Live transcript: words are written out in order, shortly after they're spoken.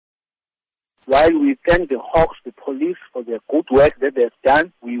While we thank the Hawks, the police, for their good work that they've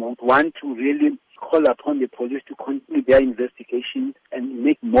done, we would want to really call upon the police to continue their investigation and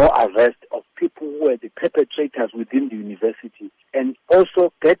make more arrests of people who are the perpetrators within the university, and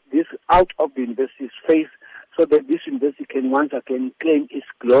also get this out of the university's face so that this university can once again claim its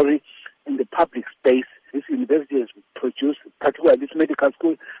glory in the public space. This university has produced, particularly this medical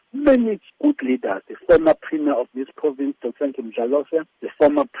school, many good leaders. The former premier of this province, Dr. Dhlomo, the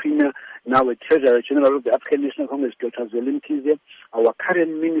former premier, now a treasurer general of the African National Congress, Dr. Sibongiseni Dhlomo, our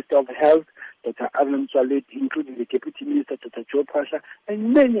current Minister of Health, Dr. including the Deputy Minister, Dr. Pasha,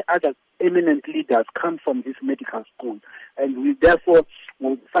 and many other eminent leaders come from this medical school. And we therefore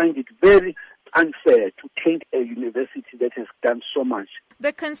will find it very unfair to taint a university that has done so much.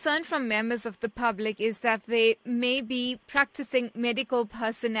 The concern from members of the public is that they may be practicing medical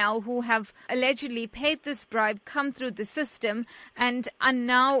personnel who have allegedly paid this bribe, come through the system, and are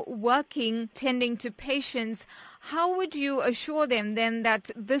now working, tending to patients. How would you assure them then that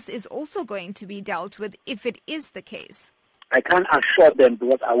this is also going to be dealt with if it is the case? I can't assure them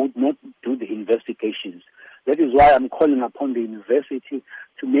because I would not do the investigations. That is why I'm calling upon the university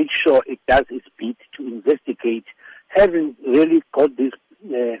to make sure it does its bit to investigate. Having really got these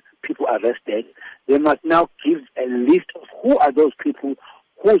people arrested, they must now give a list of who are those people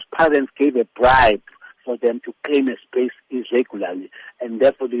whose parents gave a bribe for them to claim a space irregularly, and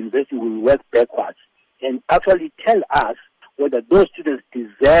therefore the university will work backwards and actually tell us whether those students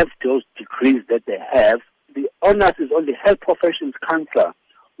deserve those degrees that they have. The onus is on the Health Professions Council,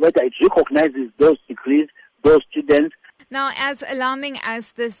 whether it recognizes those degrees, those students. Now, as alarming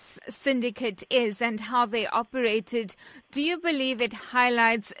as this syndicate is and how they operated, do you believe it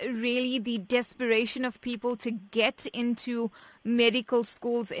highlights really the desperation of people to get into medical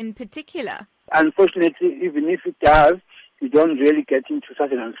schools in particular? Unfortunately, even if it does, you don't really get into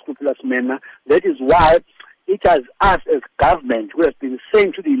such an unscrupulous manner. That is why it has us as government who have been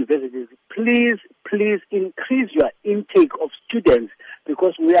saying to the universities, please increase your intake of students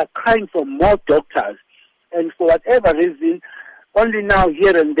because we are crying for more doctors. And for whatever reason, only now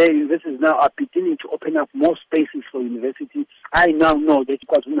here and there, universities now are beginning to open up more spaces for university. I now know that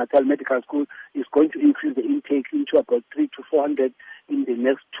KwaZulu-Natal Medical School is going to increase the intake into about 300 to 400 in the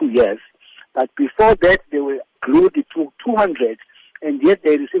next 2 years. But before that, they were glued to 200, and yet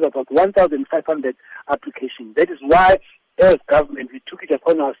they receive about 1,500 applications. That is why, as government, we took it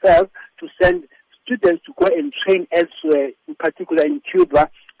upon ourselves to send students to go and train elsewhere, in particular in Cuba,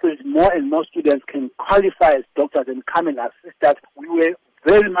 so that more and more students can qualify as doctors and come and assist us. We were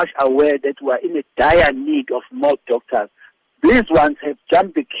very much aware that we are in a dire need of more doctors. These ones have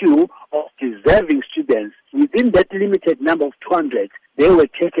jumped the queue of deserving students. Within that limited number of 200, they were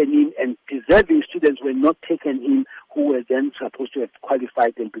taken in, and deserving students were not taken in who were then supposed to have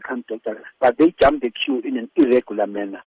qualified and become doctors. But they jumped the queue in an irregular manner.